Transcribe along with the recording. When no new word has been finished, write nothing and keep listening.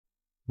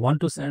Want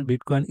to send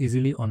Bitcoin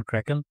easily on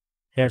Kraken?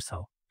 Here's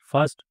how.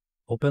 First,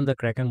 open the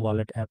Kraken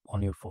wallet app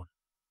on your phone.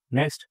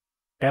 Next,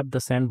 tap the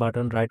send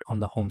button right on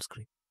the home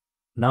screen.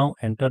 Now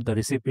enter the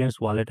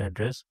recipient's wallet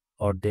address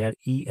or their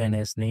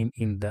ENS name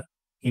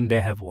if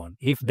they have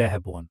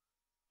one.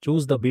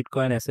 Choose the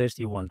Bitcoin assets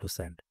you want to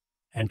send.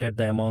 Enter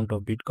the amount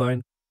of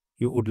Bitcoin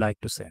you would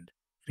like to send.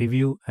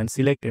 Review and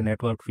select a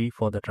network fee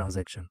for the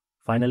transaction.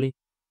 Finally,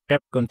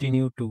 tap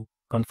continue to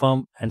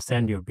confirm and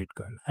send your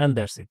Bitcoin. And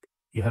that's it.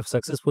 You have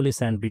successfully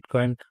sent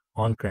Bitcoin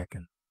on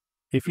Kraken.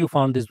 If you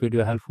found this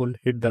video helpful,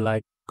 hit the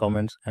like,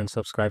 comments and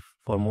subscribe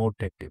for more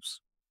tech tips.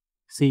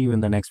 See you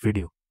in the next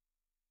video.